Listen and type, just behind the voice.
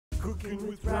Cooking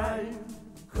with Ryan,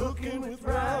 cooking with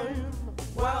Ryan.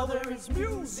 While there is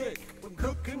music, we're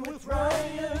cooking with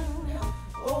Ryan.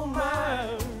 Oh my,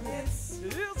 it's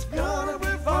gonna be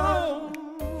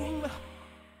fun.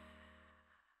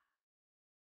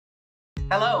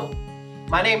 Hello,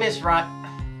 my name is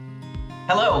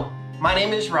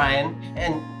Ryan,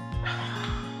 and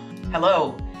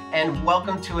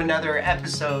welcome to another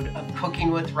episode of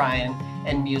Cooking with Ryan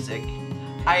and Music.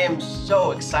 I am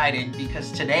so excited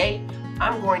because today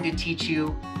I'm going to teach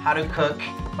you how to cook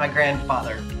my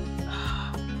grandfather.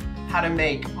 How to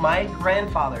make my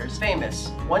grandfather's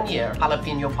famous 1-year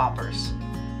jalapeno poppers.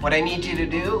 What I need you to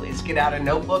do is get out a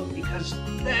notebook because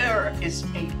there is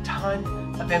a ton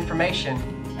of information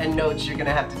and notes you're gonna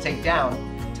have to take down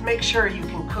to make sure you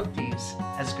can cook these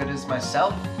as good as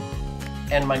myself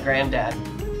and my granddad.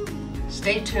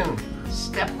 Stay tuned.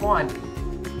 Step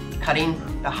 1, cutting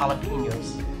the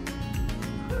jalapenos.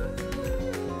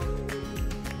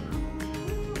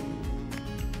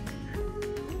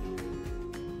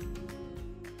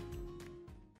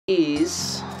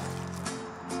 These,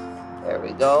 there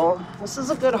we go. This is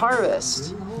a good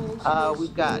harvest.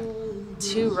 We've got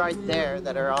 2 right there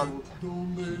that are on.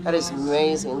 That is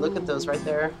amazing. Look at those right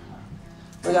there.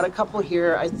 We got a couple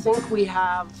here. I think we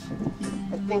have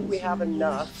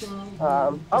enough.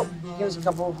 Oh, here's a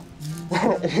couple.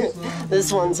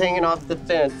 This one's hanging off the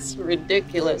fence.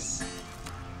 Ridiculous.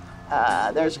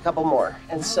 There's a couple more.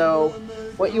 And so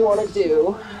what you want to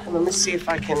do, and let me see if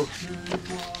I can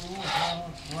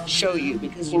show you,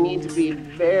 because you need to be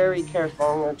very careful.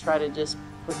 I'm going to try to just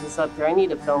put this up here. I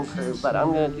need a film crew, but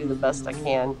I'm going to do the best I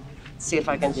can. See if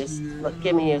I can just, look,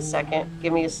 give me a second.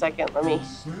 Let me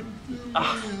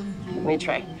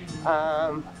try.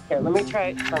 Here, let me try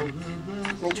it from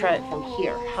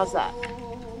here. How's that?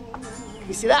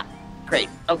 You see that? Great,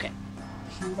 okay.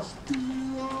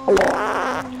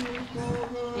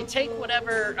 You take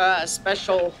whatever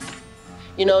special,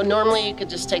 normally you could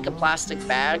just take a plastic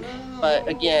bag, but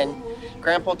again,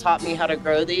 Grandpa taught me how to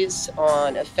grow these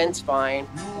on a fence vine,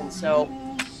 and so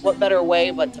what better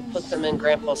way but to put them in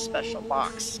Grandpa's special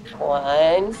box.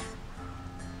 1.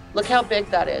 Look how big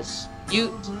that is.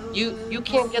 You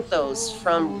can't get those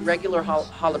from regular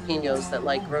jalapenos that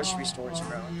like grocery stores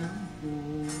grow.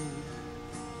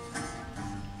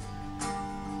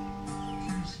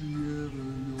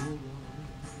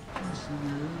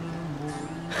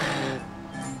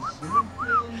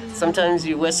 Sometimes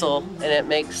you whistle and it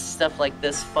makes stuff like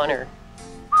this funner.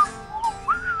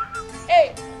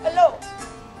 Hey, hello.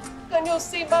 Can you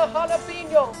see my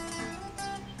jalapeno?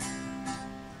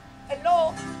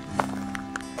 Hello?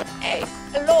 Hey,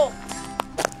 hello?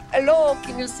 Hello,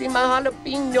 can you see my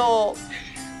jalapeno?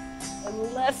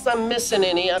 Unless I'm missing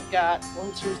any, I've got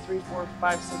 1, 2, 3, 4,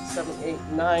 5, 6, 7, 8,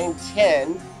 9,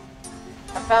 10.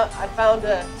 I found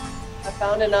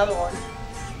another one.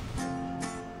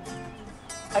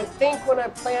 I think when I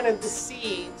planted the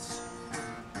seeds,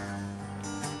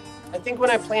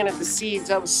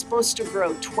 I was supposed to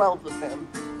grow 12 of them,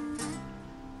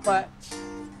 but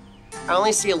I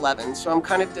only see 11, so I'm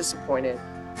kind of disappointed.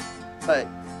 But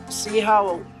see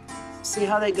how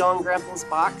they go in Grandpa's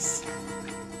box?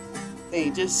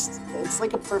 It's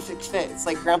like a perfect fit. It's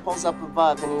like Grandpa's up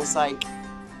above and he's like,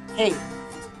 hey,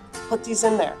 put these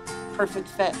in there. Perfect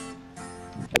fit.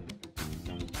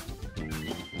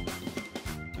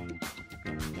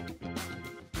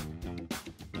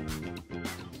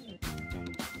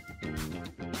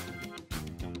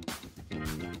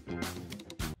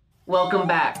 Welcome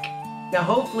back. Now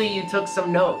hopefully you took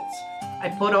some notes. I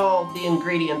put all the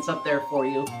ingredients up there for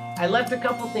you. I left a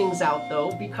couple things out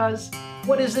though, because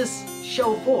what is this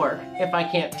show for if I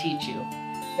can't teach you?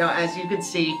 Now as you can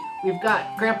see, we've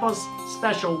got Grandpa's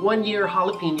special 1-year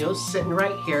jalapenos sitting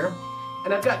right here,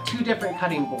 and I've got 2 different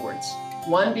cutting boards.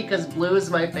 One because blue is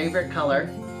my favorite color,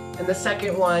 and the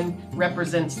second one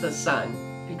represents the sun,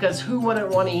 because who wouldn't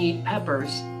want to eat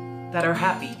peppers that are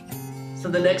happy? So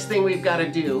the next thing we've got to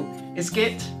do is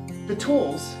get the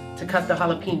tools to cut the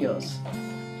jalapenos.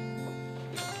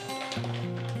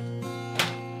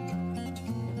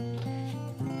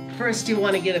 First, you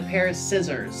want to get a pair of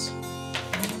scissors.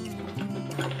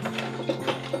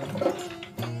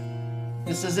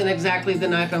 This isn't exactly the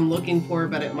knife I'm looking for,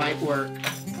 but it might work.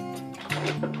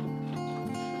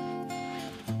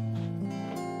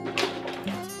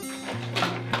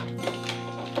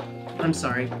 I'm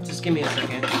sorry, just give me a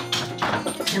second.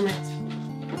 Damn it.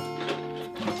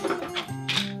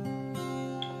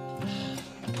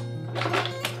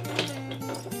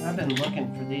 I've been looking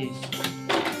for these.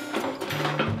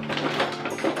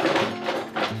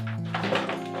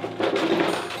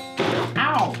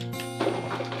 Ow!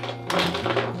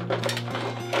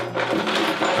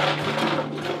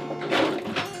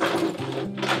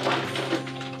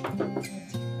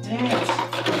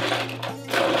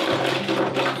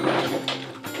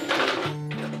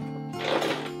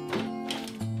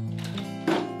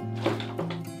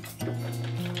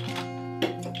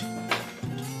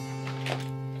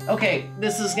 Okay,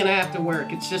 this is gonna have to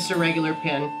work. It's just a regular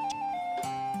pin.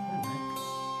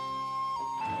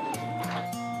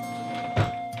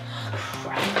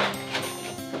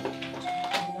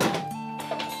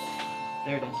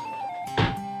 There it is.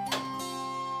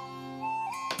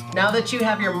 Now that you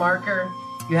have your marker,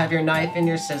 you have your knife and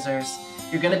your scissors,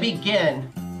 you're gonna begin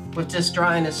with just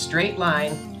drawing a straight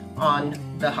line on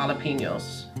the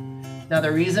jalapenos. Now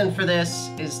the reason for this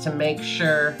is to make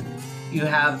sure you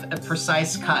have a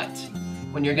precise cut.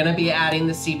 When you're gonna be adding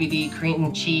the CBD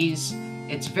cream cheese,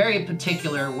 it's very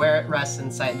particular where it rests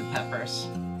inside the peppers.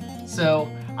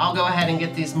 So I'll go ahead and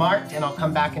get these marked and I'll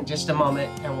come back in just a moment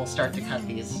and we'll start to cut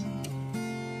these.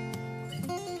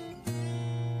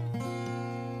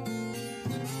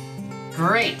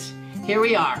 Great, here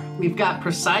we are. We've got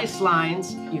precise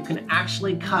lines. You can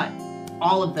actually cut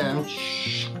all of them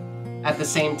at the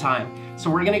same time. So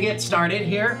we're gonna get started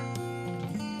here.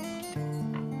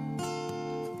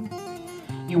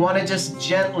 You wanna just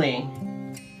gently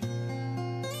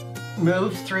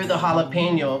move through the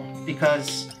jalapeno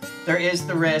because there is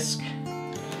the risk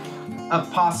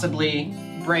of possibly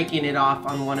breaking it off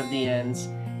on one of the ends.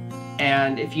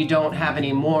 And if you don't have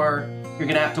any more, you're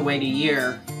gonna have to wait a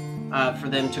year for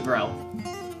them to grow.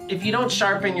 If you don't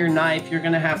sharpen your knife, you're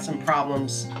gonna have some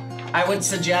problems. I would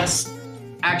suggest,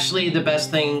 actually the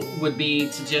best thing would be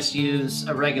to just use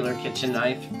a regular kitchen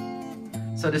knife.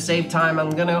 So to save time, I'm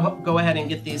gonna go ahead and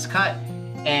get these cut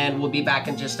and we'll be back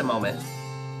in just a moment.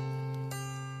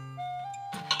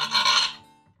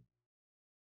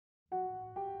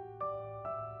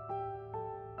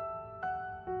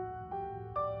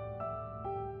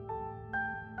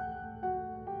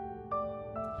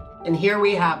 And here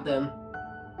we have them.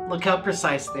 Look how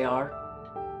precise they are.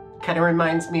 Kind of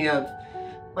reminds me of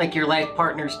like your life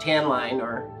partner's tan line,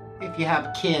 or if you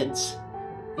have kids,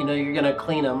 you know, you're gonna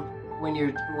clean them when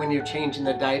you're changing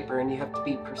the diaper, and you have to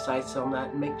be precise on that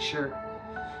and make sure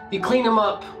you clean them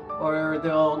up or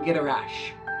they'll get a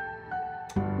rash.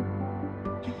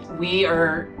 We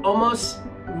are almost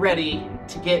ready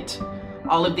to get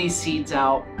all of these seeds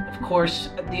out. Of course,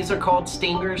 these are called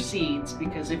stinger seeds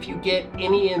because if you get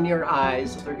any in your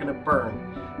eyes, they're gonna burn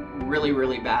really,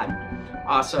 really bad.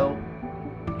 Also,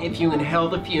 if you inhale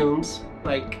the fumes,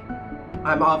 like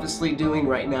I'm obviously doing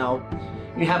right now,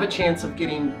 you have a chance of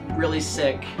getting really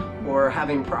sick or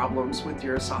having problems with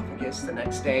your esophagus the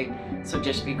next day, so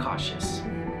just be cautious.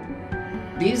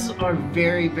 These are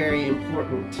very, very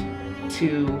important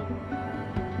to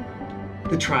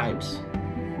the tribes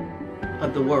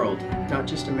of the world, not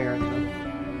just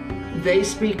America. They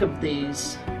speak of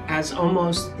these as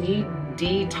almost the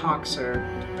detoxer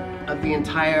of the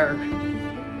entire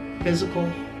physical,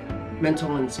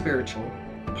 mental, and spiritual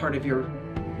part of your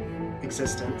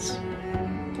existence.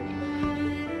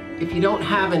 If you don't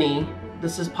have any,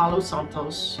 this is Palo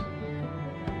Santos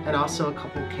and also a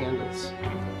couple candles.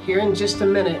 Here in just a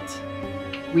minute,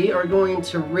 we are going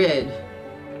to rid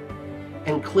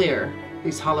and clear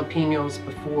these jalapenos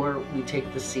before we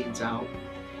take the seeds out.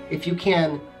 If you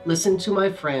can, listen to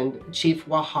my friend, Chief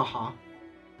Wahaha.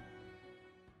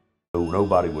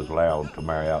 Nobody was allowed to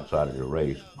marry outside of their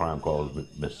race, crime called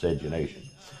miscegenation.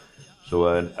 So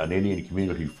an Indian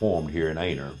community formed here in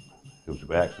Aner. It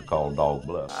was actually called Dog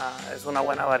Bluff. Es una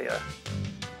buena variedad.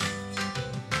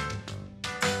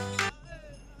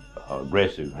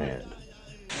 Aggressive hand.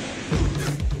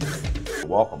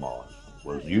 Waccamaw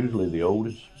was usually the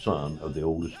oldest son of the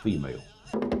oldest female.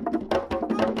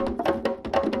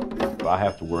 I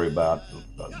have to worry about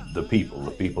the people.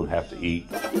 The people have to eat.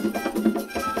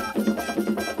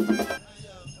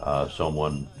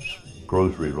 Someone's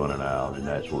groceries running out and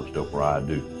that sort of stuff, where I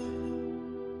do.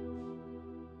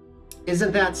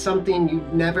 Isn't that something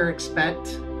you'd never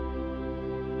expect?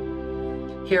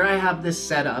 Here I have this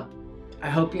set up. I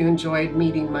hope you enjoyed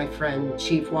meeting my friend,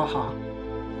 Chief Waha.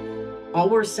 All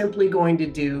we're simply going to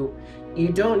do, you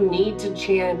don't need to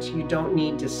chant, you don't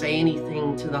need to say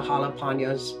anything to the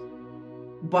jalapenos,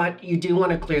 but you do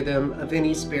want to clear them of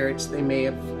any spirits they may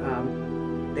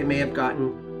have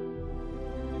gotten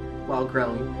while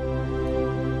growing.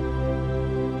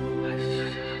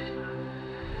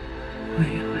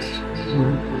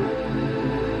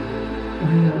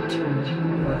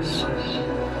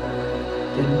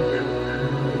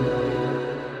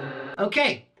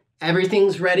 Okay,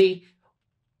 everything's ready.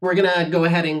 We're gonna go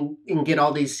ahead and get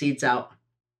all these seeds out.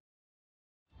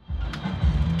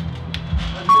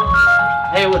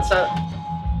 Hey, what's up?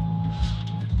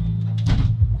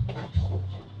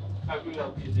 How can we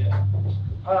help you there?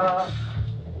 Are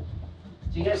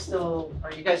you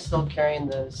guys still carrying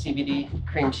the CBD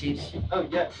cream cheese? Oh,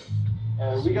 yeah.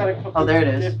 We got a couple Oh, there it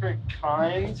is. different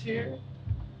kinds here.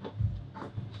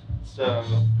 So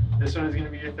this one is going to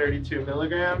be your 32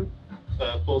 milligram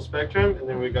full spectrum, and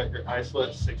then we got your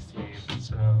isolate 16.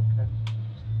 So Okay.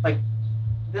 Like,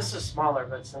 this is smaller,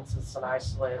 but since it's an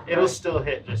isolate, it'll still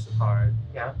hit just as hard.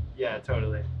 Yeah. Yeah,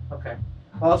 totally. Okay.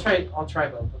 Well, I'll try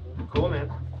both of them. Cool,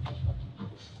 man.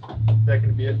 Is that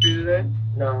gonna be it for you today?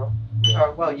 No.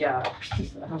 Well, yeah.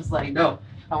 I was like, no.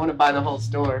 I want to buy the whole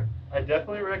store. I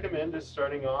definitely recommend just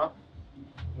starting off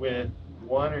with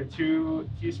 1 or 2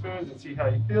 teaspoons and see how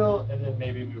you feel, and then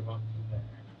maybe move on from there.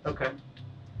 Okay.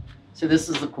 So this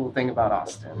is the cool thing about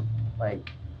Austin.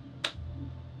 Like,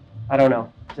 I don't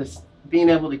know, just being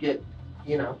able to get,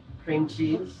 cream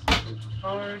cheese.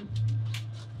 Hard.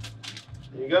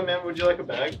 There you go, man. Would you like a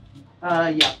bag?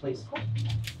 Yeah, please.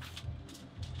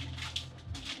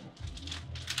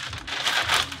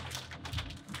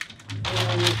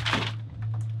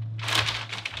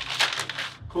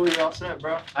 Cool, you're all set,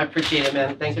 bro. I appreciate it,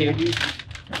 man. Thank you. Take it easy.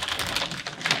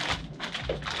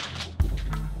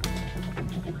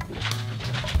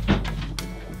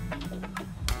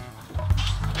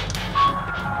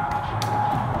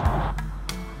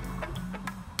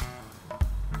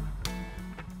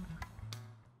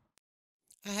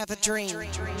 I have a dream.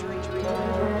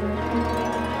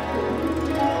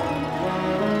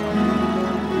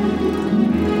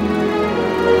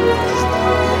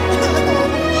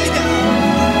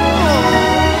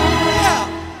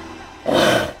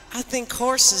 I think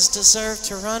horses deserve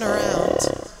to run around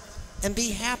and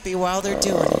be happy while they're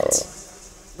doing it,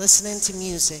 listening to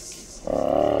music.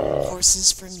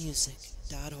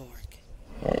 Horsesformusic.org.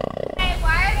 Hey,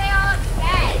 why are they all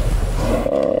dead?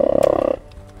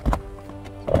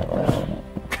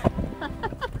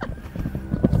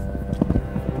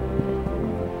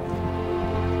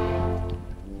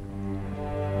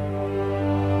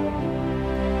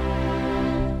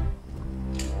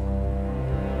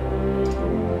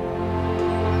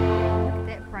 Look at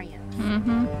that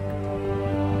friend.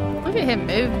 Look at him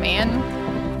move, man.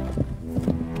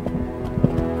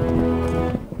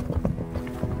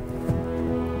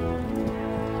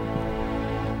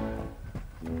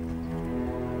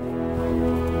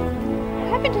 What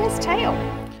happened to his tail?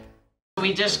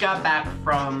 We just got back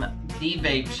from the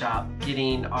vape shop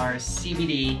getting our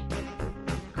CBD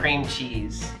cream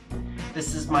cheese.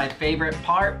 This is my favorite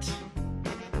part,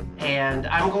 and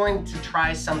I'm going to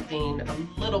try something a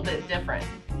little bit different.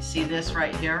 You see this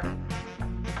right here?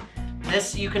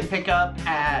 This you can pick up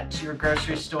at your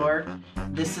grocery store.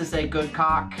 This is a Good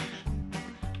Cock.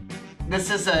 This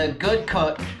is a Good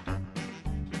Cook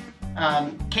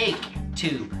cake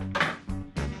tube.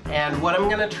 And what I'm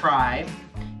gonna try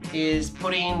is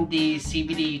putting the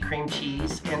CBD cream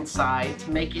cheese inside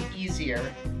to make it easier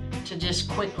to just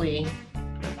quickly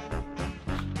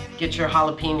get your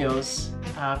jalapenos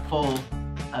full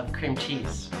of cream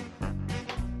cheese.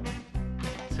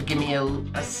 So give me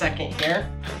a second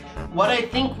here. What I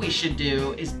think we should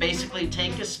do is basically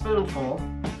take a spoonful,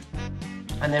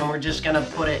 and then we're just gonna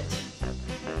put it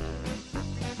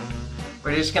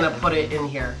in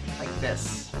here like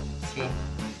this. See?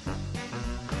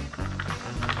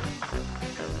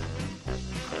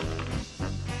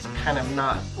 It's kind of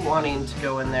not wanting to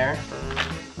go in there.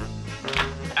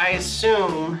 I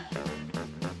assume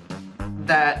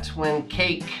that when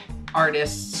cake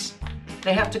artists,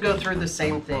 they have to go through the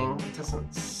same thing. It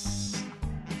doesn't.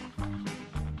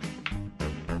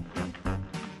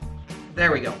 There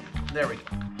we go. There we go.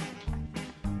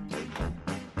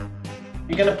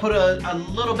 You're gonna put a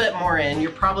little bit more in.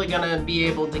 You're probably gonna be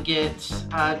able to get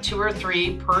 2 or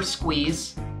 3 per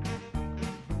squeeze.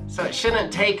 So it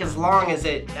shouldn't take as long as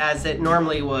it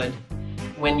normally would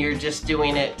when you're just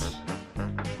doing it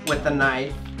with a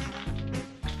knife.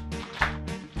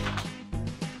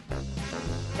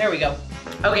 There we go.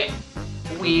 Okay,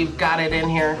 we've got it in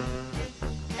here,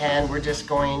 and we're just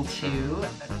going to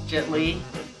gently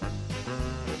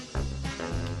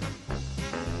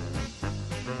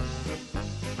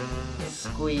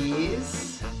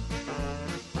squeeze.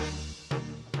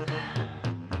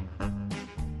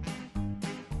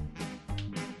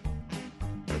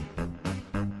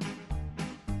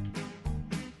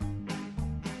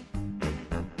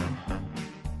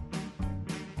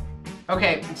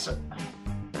 Okay, so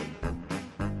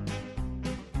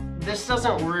this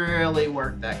doesn't really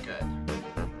work that good.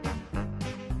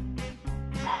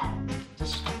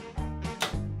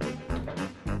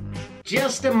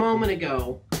 Just a moment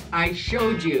ago, I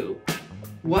showed you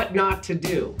what not to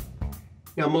do.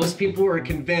 Now, most people were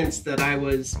convinced that I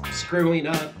was screwing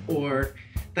up or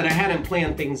that I hadn't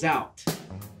planned things out.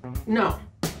 No,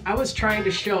 I was trying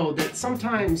to show that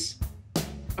sometimes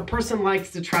a person likes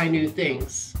to try new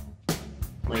things.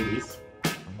 Ladies.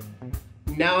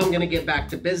 Now I'm gonna get back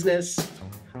to business.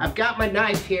 I've got my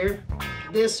knife here.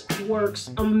 This works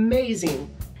amazing.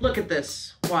 Look at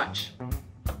this, watch.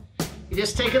 You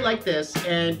just take it like this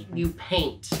and you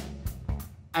paint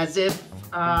as if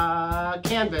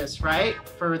canvas, right?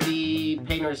 For the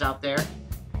painters out there.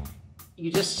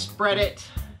 You just spread it.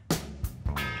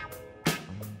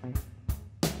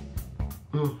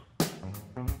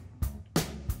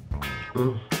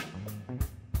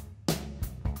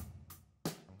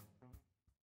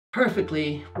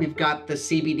 Perfectly, we've got the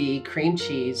CBD cream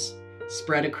cheese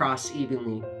spread across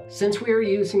evenly. Since we are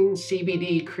using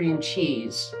CBD cream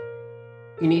cheese,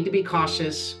 you need to be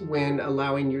cautious when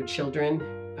allowing your children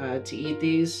to eat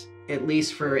these, at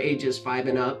least for ages 5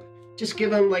 and up. Just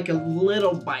give them like a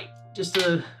little bite, just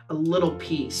a little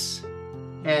piece,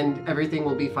 and everything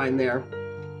will be fine there.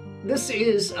 This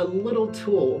is a little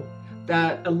tool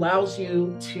that allows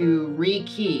you to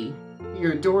rekey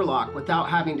your door lock without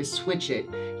having to switch it.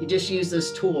 You just use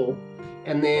this tool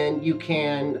and then you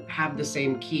can have the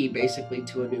same key basically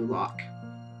to a new lock.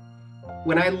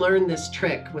 When I learned this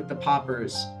trick with the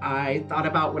poppers, I thought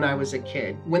about when I was a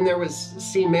kid, when there was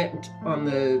cement on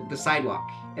the sidewalk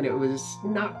and it was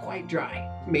not quite dry.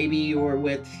 Maybe you were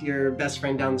with your best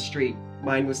friend down the street.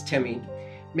 Mine was Timmy.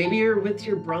 Maybe you're with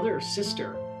your brother or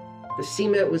sister. The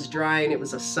cement was dry and it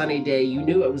was a sunny day. You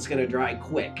knew it was gonna dry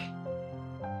quick.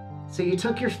 So you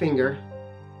took your finger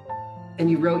and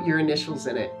you wrote your initials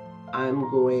in it. I'm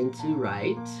going to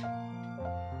write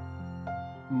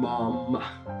Mom.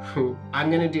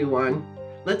 I'm gonna do one.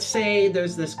 Let's say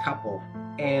there's this couple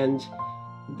and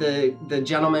the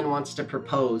gentleman wants to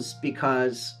propose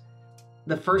because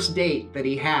the first date that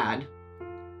he had,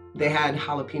 they had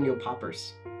jalapeno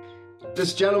poppers.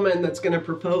 This gentleman that's gonna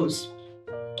propose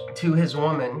to his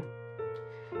woman,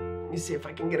 let me see if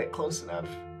I can get it close enough.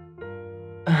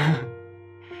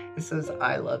 It says,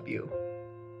 I love you.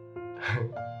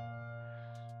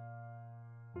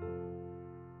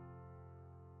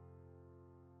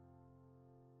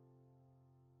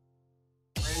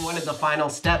 We're in one of the final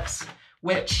steps,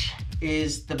 which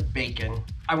is the bacon.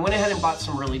 I went ahead and bought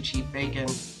some really cheap bacon.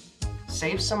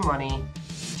 Save some money,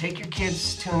 take your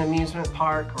kids to an amusement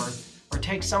park or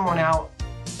take someone out.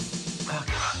 Oh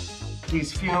God,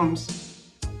 these fumes.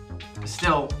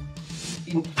 Still,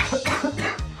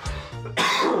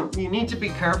 you need to be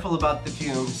careful about the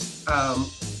fumes.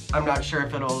 I'm not sure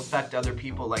if it'll affect other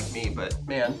people like me, but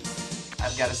man,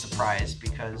 I've got a surprise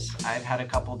because I've had a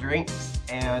couple drinks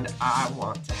and I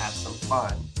want to have some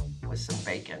fun with some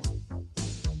bacon.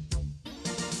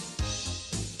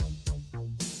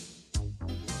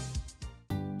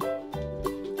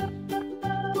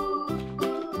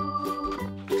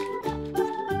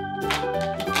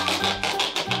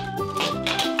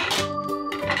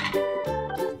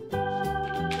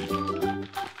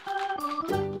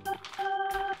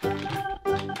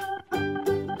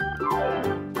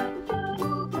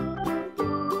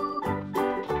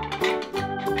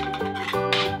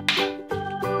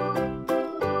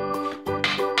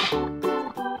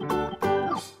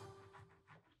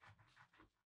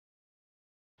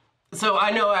 So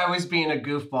I know I was being a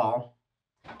goofball,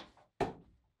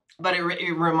 but it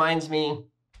reminds me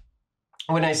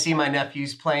when I see my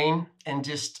nephews playing and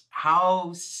just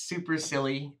how super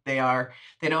silly they are.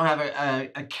 They don't have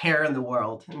a care in the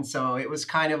world. And so it was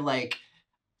kind of like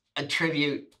a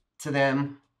tribute to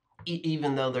them,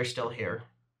 even though they're still here.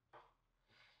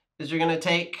 Is you're gonna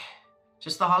take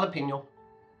just the jalapeno,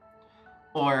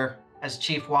 or as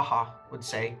Chief Waha would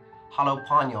say,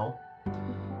 jalapeno.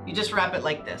 You just wrap it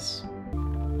like this.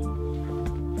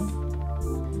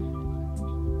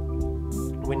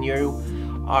 When you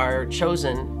are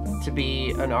chosen to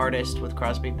be an artist with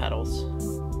Crosby pedals,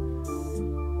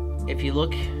 if you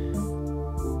look,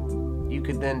 you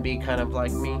could then be kind of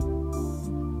like me.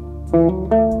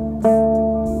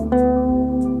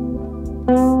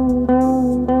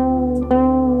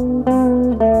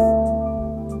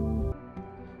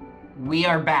 We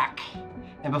are back.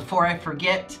 And before I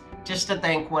forget, just to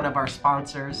thank one of our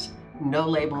sponsors, No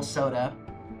Label Soda.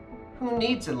 Who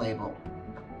needs a label?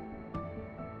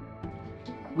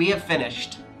 We have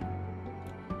finished.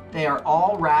 They are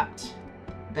all wrapped.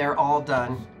 They're all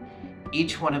done.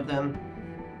 Each one of them.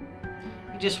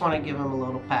 You just want to give them a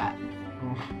little pat.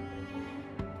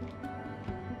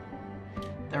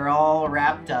 They're all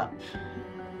wrapped up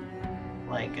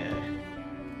like a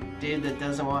dude that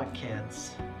doesn't want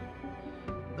kids.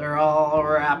 They're all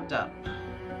wrapped up.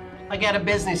 Like at a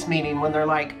business meeting when they're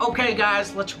like, okay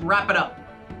guys, let's wrap it up.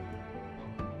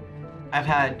 I've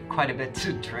had quite a bit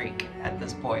to drink at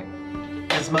this point.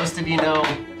 As most of you know,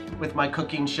 with my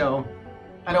cooking show,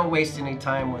 I don't waste any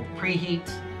time with preheat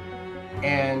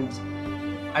and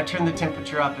I turn the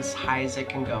temperature up as high as it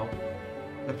can go.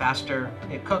 The faster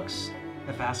it cooks,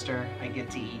 the faster I get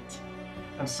to eat.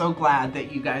 I'm so glad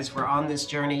that you guys were on this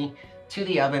journey to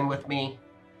the oven with me.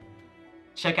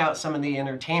 Check out some of the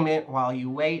entertainment while you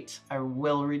wait. I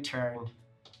will return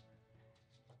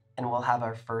and we'll have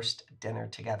our first dinner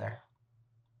together.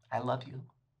 I love you.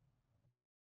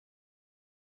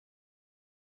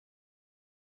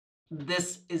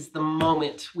 This is the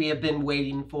moment we have been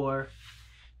waiting for.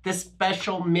 This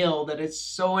special meal that is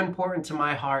so important to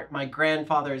my heart, my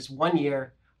grandfather's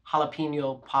 1-year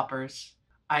jalapeno poppers.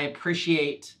 I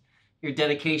appreciate your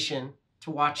dedication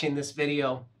to watching this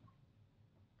video.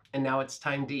 And now it's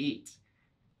time to eat.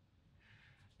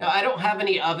 Now, I don't have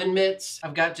any oven mitts.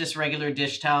 I've got just regular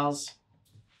dish towels.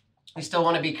 I still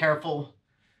want to be careful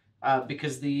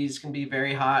because these can be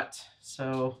very hot.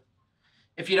 So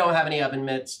if you don't have any oven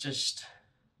mitts, just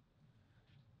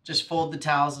fold the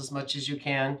towels as much as you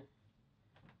can.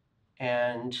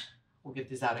 And we'll get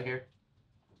these out of here.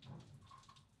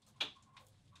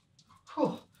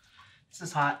 Whew, this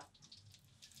is hot.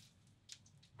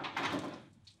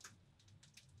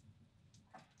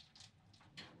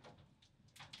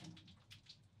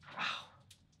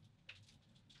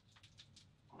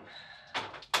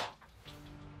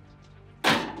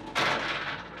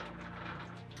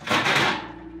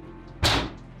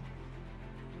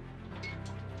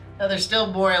 Now they're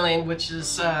still boiling, which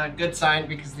is a good sign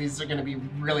because these are going to be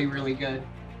really, really good.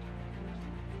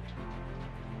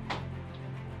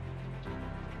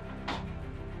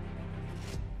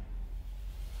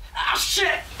 Ah,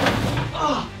 shit!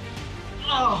 Oh,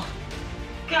 oh,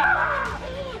 God!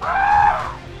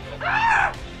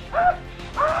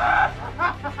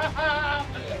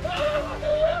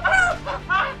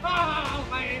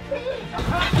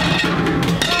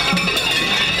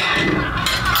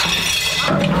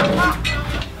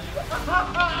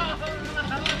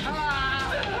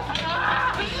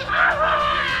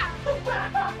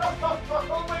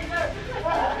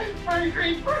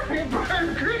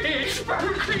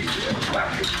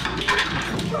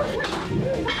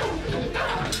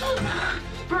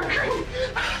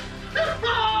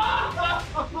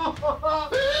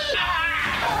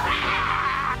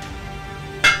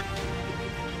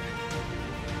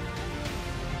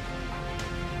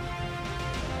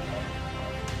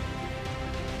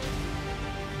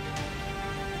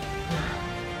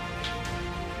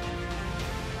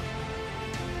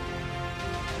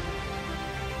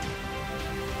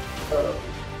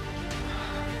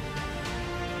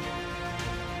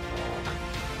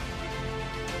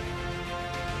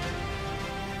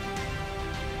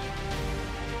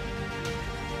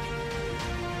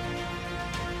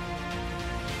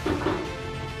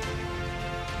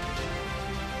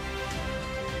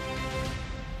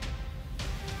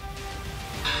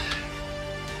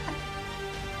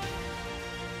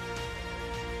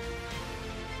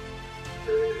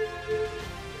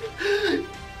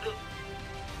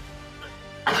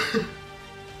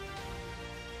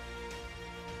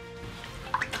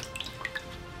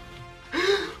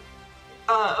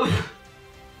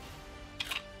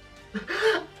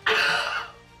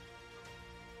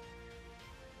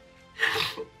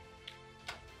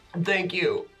 Thank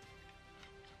you.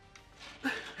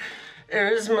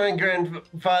 Here's my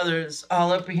grandfather's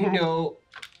jalapeno,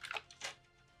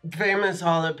 famous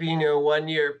jalapeno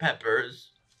 1-year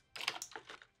peppers.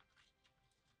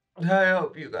 I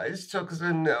hope you guys took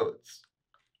some notes.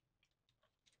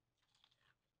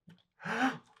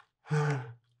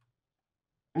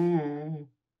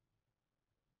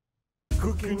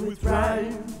 Cooking with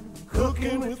Ryan,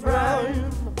 cooking with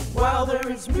Ryan. While there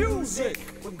is music,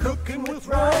 we're cooking